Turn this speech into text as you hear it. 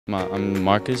I'm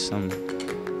Marcus. I'm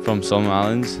from Solomon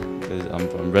Islands. I'm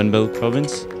from Renville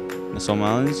province, in the Solomon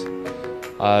Islands.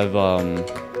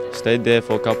 I've stayed there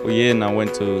for a couple of years and I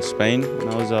went to Spain when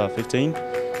I was 15.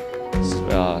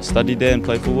 Studied there and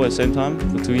played football at the same time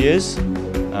for 2 years.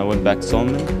 I went back to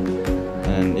Solomon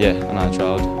and yeah, and I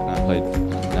trialed and I played.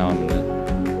 Now I'm in the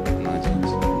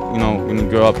 19s. You know, when you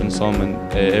grow up in Solomon,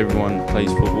 everyone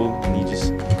plays football and you just,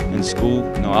 in school,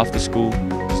 you know, after school,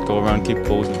 just go around, kick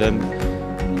balls with them.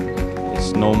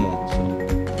 It's normal,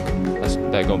 so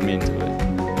that got me into it.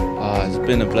 It's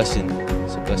been a blessing.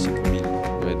 It's a blessing for me to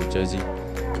wear the jersey.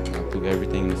 I put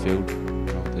everything in the field.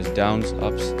 You know, there's downs,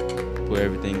 ups, put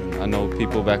everything. I know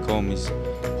people back home is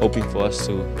hoping for us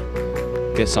to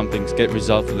get something, get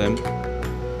result for them.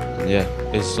 And yeah,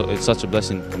 it's such a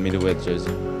blessing for me to wear the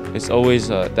jersey. It's always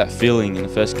that feeling in the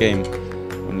first game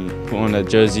when you put on that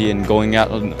jersey and going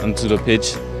out onto the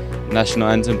pitch, national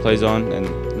anthem plays on, and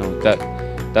you know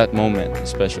that moment is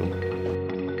special.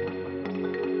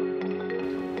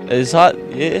 It's hard,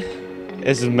 yeah.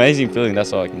 It's an amazing feeling,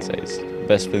 that's all I can say. It's the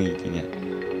best feeling you can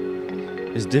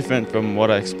get. It's different from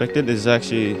what I expected. It's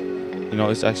actually, you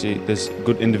know, there's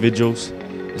good individuals,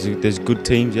 there's good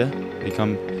teams, yeah. They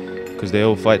come because they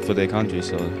all fight for their country,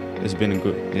 so it's been a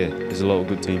good, yeah, there's a lot of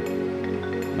good team.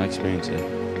 My experience, yeah.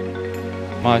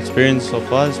 My experience so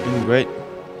far has been great.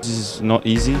 This is not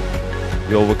easy,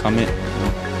 we overcome it, you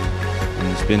know. And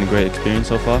it's been a great experience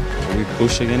so far. We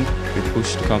push again, we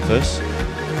push to come first.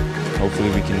 Hopefully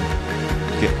we can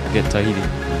get Tahiti in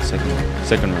the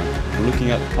second round.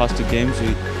 Looking at the past 2 games,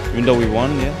 even though we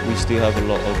won, yeah, we still have a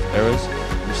lot of errors,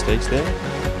 mistakes there.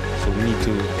 So we need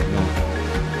to, you know,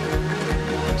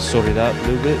 sort it out a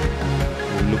little bit.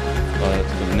 We look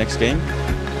to the next game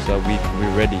so that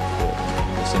we're ready for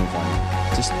the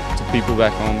semi-final. Just to people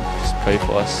back home, just pray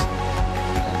for us.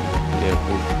 And yeah,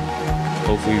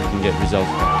 hopefully we can get results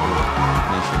back to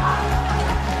the nation.